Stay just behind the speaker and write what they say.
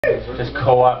Just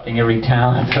co-opting every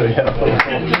talent.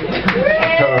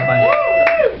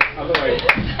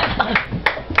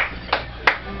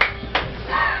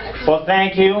 Well,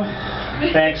 thank you.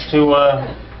 Thanks to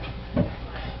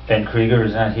Ben Krieger,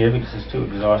 who's not here because he's too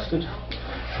exhausted,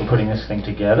 for putting this thing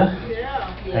together.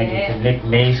 Thank you to Nick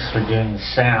Mace for doing the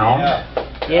sound.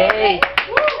 Yay!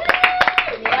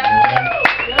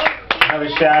 Another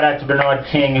shout out to Bernard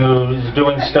King, who's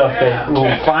doing stuff that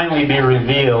will finally be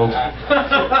revealed,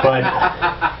 but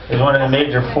is one of the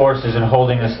major forces in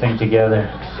holding this thing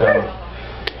together. So,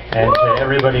 and to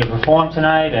everybody who performed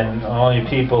tonight, and all you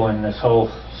people in this whole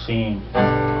scene,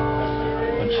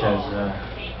 which has.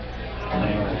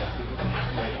 Anyway.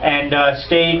 And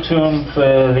stay tuned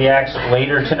for the acts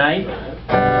later tonight,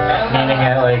 meaning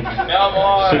at like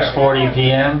 6:40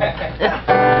 p.m.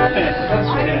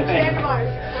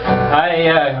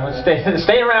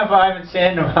 Stay around for Ivan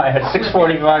Sandoval at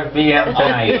 6:45 p.m.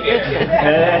 tonight.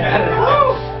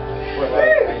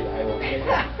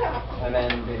 And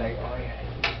then be like, oh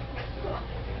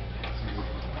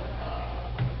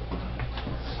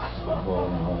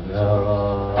The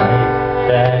light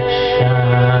that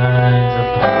shines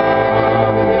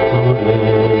upon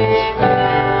Buddha's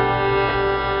face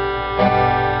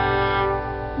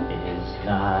is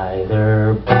neither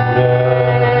Buddha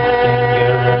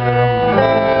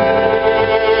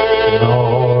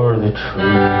nor the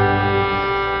truth.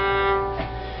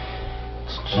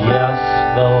 It's just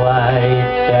the light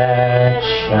that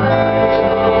shines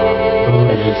on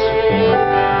Buddha's face.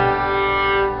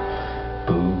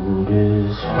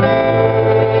 Buddha's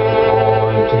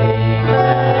pointing at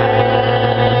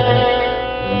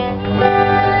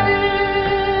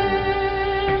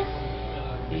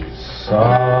he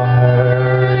saw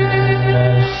her in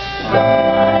the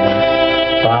sunlight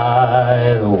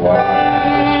by the water.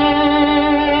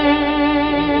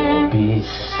 He'll be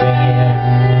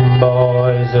singing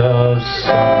boys of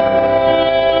summer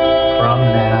from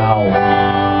now on.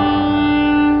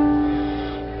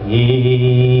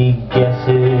 He guesses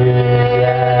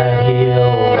that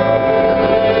he'll love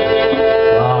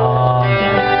her long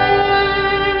after.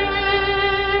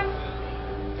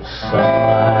 The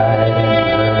sunlight and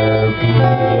her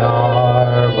beauty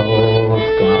are both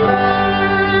gone,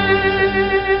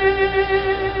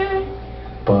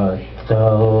 but the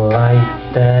light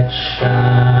that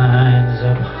shines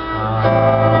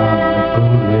upon the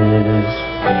Buddha's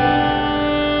face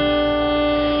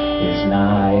is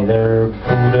neither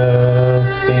Buddha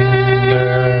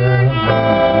finger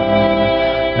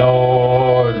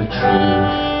nor the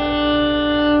truth.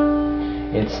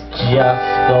 It's just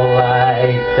the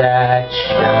light that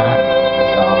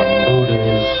shines on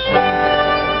Buddha's finger.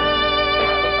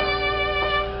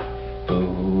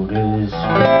 Buddha's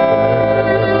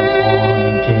finger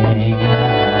pointing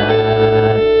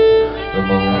at the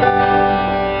moon.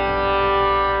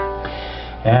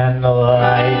 And the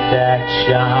light that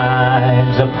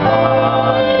shines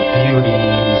upon the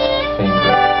beauty's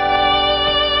finger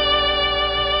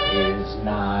is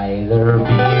neither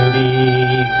beauty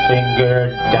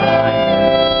fingered diamond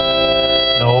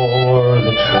nor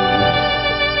the truth.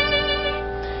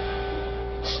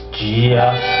 It's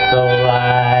just the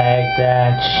light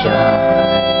that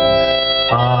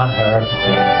shines on her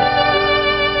finger.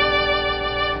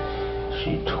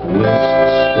 She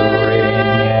twists the ring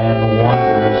and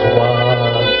wonders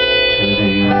what to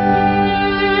do,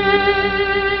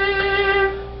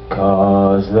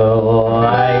 'cause the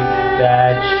light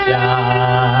that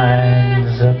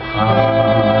shines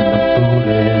upon the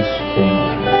Buddha's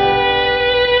finger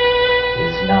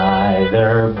is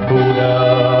neither Buddha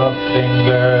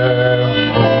finger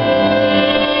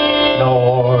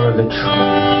nor the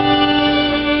truth.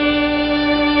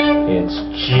 It's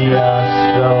just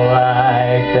the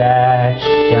light that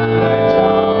shines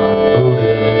on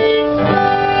Buddha's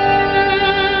finger.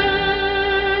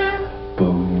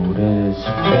 Buddha's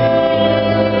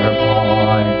finger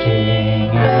pointing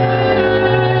at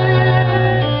me.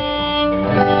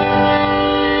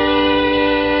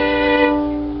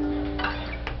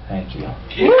 Thank you.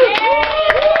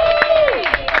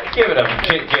 Give it up for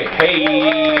Chick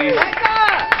Hayes.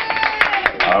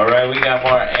 All right, we got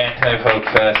more Anti-Folk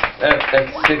Fest. That's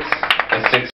six.